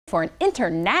for an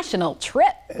international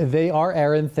trip. They are,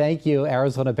 Aaron. Thank you.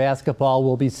 Arizona basketball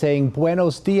will be saying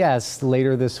Buenos Dias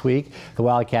later this week. The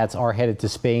Wildcats are headed to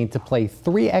Spain to play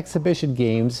 3 exhibition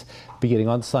games beginning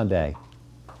on Sunday.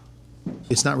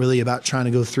 It's not really about trying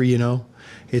to go 3-0.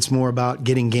 It's more about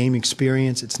getting game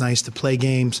experience. It's nice to play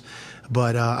games,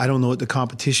 but I don't know what the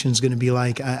competition is going to be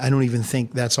like. I don't even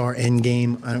think that's our end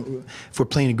game. If we're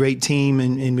playing a great team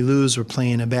and we lose, we're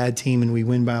playing a bad team and we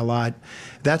win by a lot.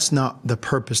 That's not the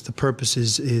purpose. The purpose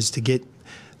is to get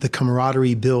the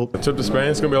camaraderie built. The trip to Spain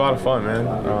is going to be a lot of fun,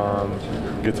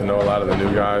 man. Get to know a lot of the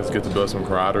new guys, get to build some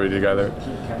camaraderie together,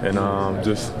 and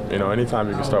just, anytime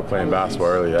you can start playing basketball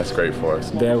early, that's great for us.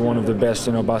 They're one of the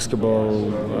best,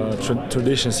 basketball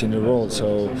traditions in the world.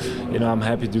 So, I'm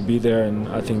happy to be there, and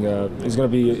I think it's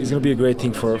going to be a great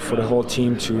thing for the whole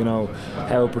team to,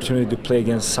 have opportunity to play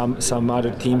against some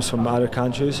other teams from other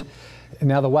countries.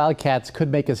 Now the Wildcats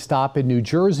could make a stop in New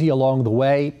Jersey along the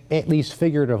way, at least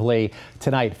figuratively.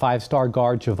 Tonight, 5-star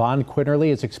guard Jahvon Quinerly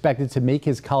is expected to make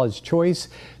his college choice.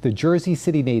 The Jersey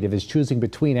City native is choosing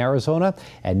between Arizona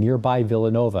and nearby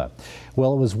Villanova.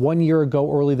 Well, it was 1 year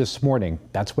ago early this morning.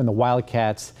 That's when the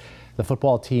Wildcats, the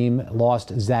football team,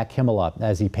 lost Zach Himela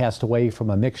as he passed away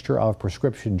from a mixture of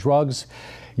prescription drugs.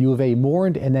 U of A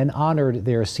mourned and then honored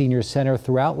their senior center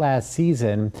throughout last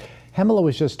season. Himela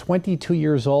was just 22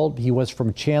 years old. He was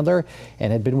from Chandler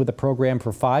and had been with the program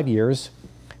for 5 years.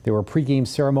 There were pregame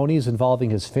ceremonies involving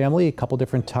his family a couple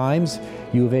different times.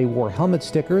 U of A wore helmet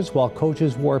stickers while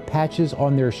coaches wore patches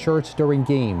on their shirts during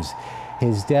games.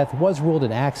 His death was ruled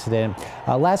an accident.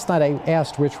 Last night I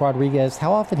asked Rich Rodriguez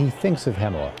how often he thinks of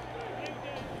Himela.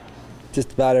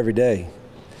 Just about every day.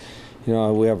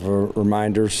 We have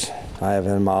reminders. I have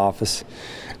it in my office.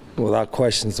 Without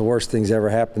question, it's the worst things ever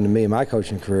happened to me in my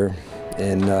coaching career,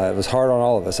 and it was hard on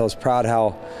all of us. I was proud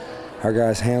how our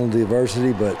guys handled the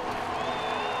adversity, but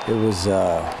it was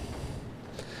a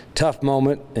tough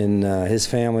moment, and his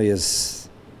family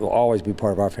will always be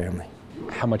part of our family.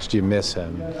 How much do you miss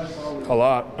him? A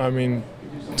lot. I mean,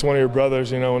 it's one of your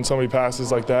brothers, when somebody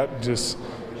passes like that, it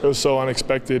was so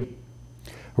unexpected.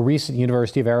 Recent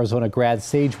University of Arizona grad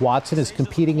Sage Watson is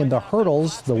competing in the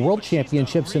hurdles, the World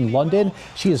Championships in London.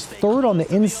 She is 3rd on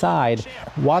the inside.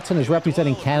 Watson is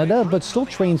representing Canada, but still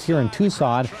trains here in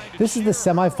Tucson. This is the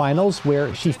semifinals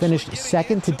where she finished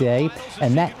 2nd today,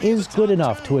 and that is good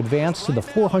enough to advance to the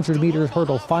 400-meter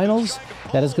hurdle finals.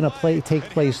 That is going to take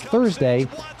place Thursday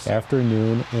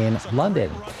afternoon in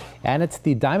London. And it's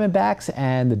the Diamondbacks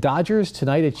and the Dodgers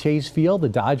tonight at Chase Field. The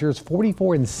Dodgers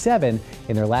 44-7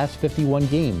 in their last 51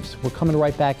 games. We're coming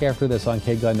right back after this on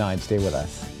KGUN 9. Stay with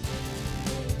us.